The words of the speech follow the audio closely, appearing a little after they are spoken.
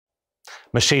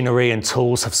Machinery and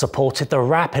tools have supported the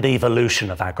rapid evolution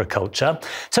of agriculture.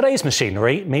 Today's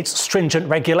machinery meets stringent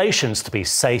regulations to be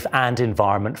safe and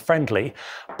environment friendly.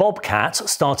 Bobcat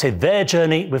started their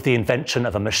journey with the invention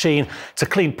of a machine to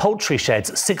clean poultry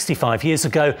sheds 65 years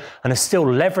ago and is still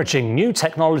leveraging new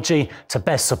technology to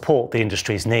best support the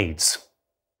industry's needs.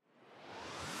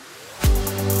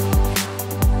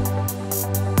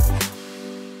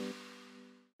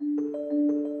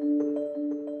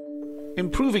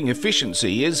 Improving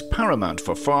efficiency is paramount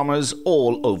for farmers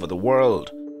all over the world.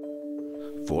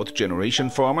 Fourth-generation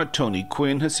farmer Tony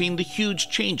Quinn has seen the huge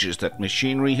changes that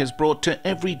machinery has brought to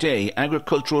everyday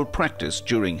agricultural practice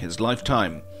during his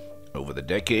lifetime. Over the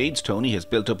decades, Tony has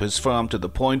built up his farm to the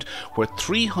point where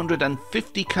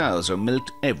 350 cows are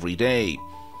milked every day.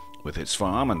 With his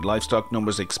farm and livestock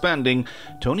numbers expanding,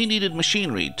 Tony needed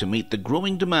machinery to meet the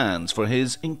growing demands for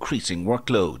his increasing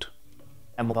workload.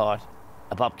 And we bought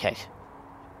a Bobcat.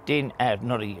 Then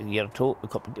another year or two,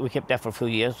 we kept that for a few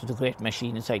years with a great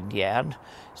machine inside the yard.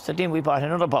 So then we bought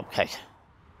another Bobcat.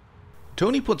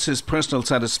 Tony puts his personal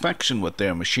satisfaction with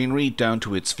their machinery down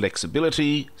to its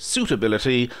flexibility,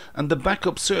 suitability and the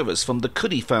backup service from the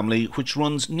Cuddy family which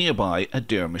runs nearby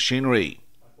Adair Machinery.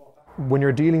 When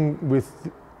you're dealing with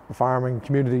the farming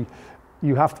community,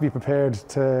 you have to be prepared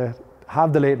to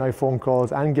have the late night phone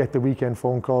calls and get the weekend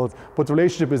phone calls, but the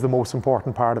relationship is the most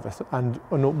important part of it, and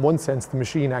in one sense the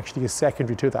machine actually is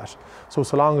secondary to that. So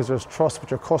long as there's trust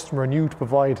with your customer and you to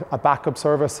provide a backup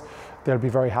service, they'll be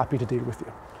very happy to deal with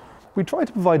you. We try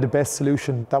to provide the best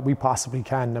solution that we possibly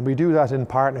can, and we do that in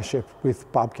partnership with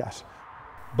Bobcat.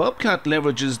 Bobcat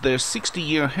leverages their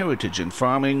 60-year heritage in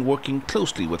farming, working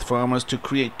closely with farmers to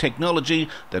create technology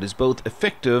that is both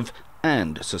effective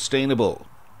and sustainable.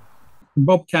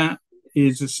 Bobcat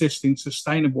is assisting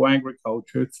sustainable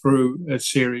agriculture through a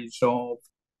series of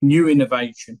new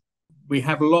innovation. We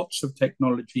have lots of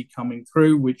technology coming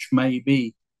through, which may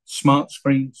be smart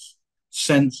screens,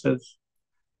 sensors,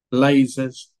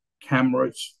 lasers,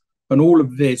 cameras, and all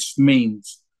of this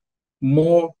means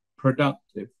more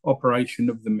productive operation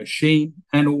of the machine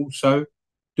and also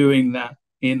doing that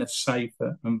in a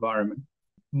safer environment.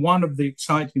 One of the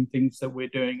exciting things that we're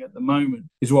doing at the moment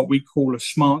is what we call a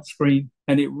smart screen,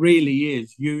 and it really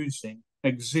is using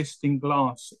existing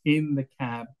glass in the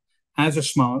cab as a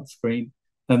smart screen,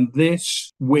 and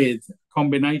this with a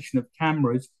combination of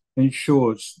cameras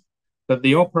ensures that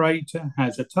the operator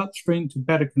has a touchscreen to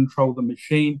better control the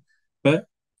machine, but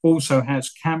also has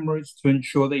cameras to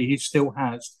ensure that he still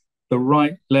has the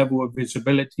right level of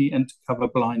visibility and to cover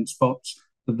blind spots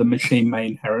that the machine may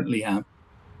inherently have.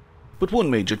 But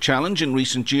one major challenge in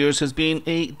recent years has been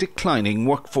a declining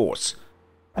workforce.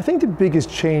 I think the biggest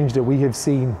change that we have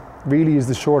seen really is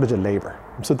the shortage of labour.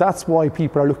 So that's why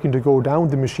people are looking to go down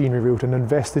the machinery route and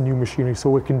invest in new machinery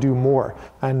so it can do more.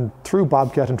 And through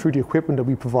Bobcat and through the equipment that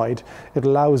we provide, it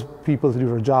allows people to do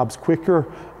their jobs quicker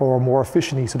or more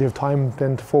efficiently, so they have time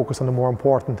then to focus on the more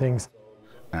important things.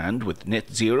 And with net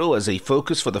zero as a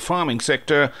focus for the farming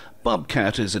sector,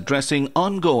 Bobcat is addressing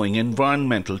ongoing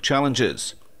environmental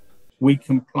challenges. We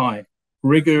comply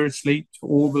rigorously to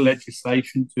all the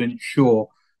legislation to ensure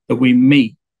that we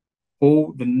meet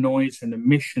all the noise and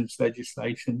emissions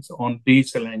legislations on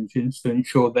diesel engines to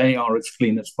ensure they are as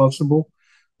clean as possible.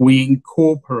 We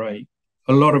incorporate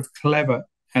a lot of clever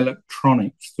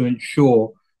electronics to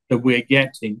ensure that we're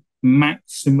getting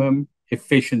maximum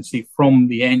efficiency from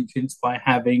the engines by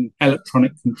having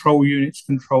electronic control units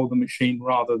control the machine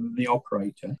rather than the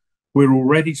operator. We're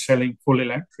already selling full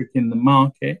electric in the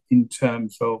market in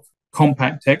terms of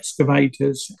compact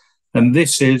excavators, and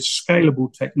this is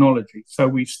scalable technology. So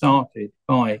we started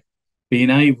by being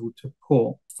able to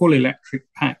put full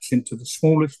electric packs into the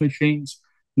smallest machines,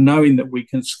 knowing that we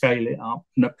can scale it up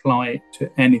and apply it to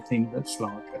anything that's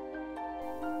larger.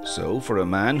 So for a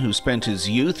man who spent his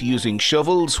youth using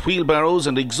shovels, wheelbarrows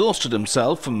and exhausted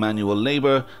himself from manual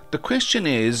labour, the question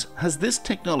is, has this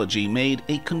technology made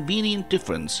a convenient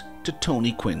difference to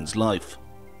Tony Quinn's life?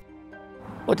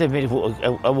 Well, they've made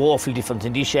a woeful difference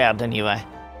in this yard anyway.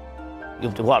 You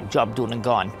have the work job done and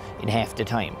gone in half the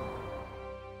time.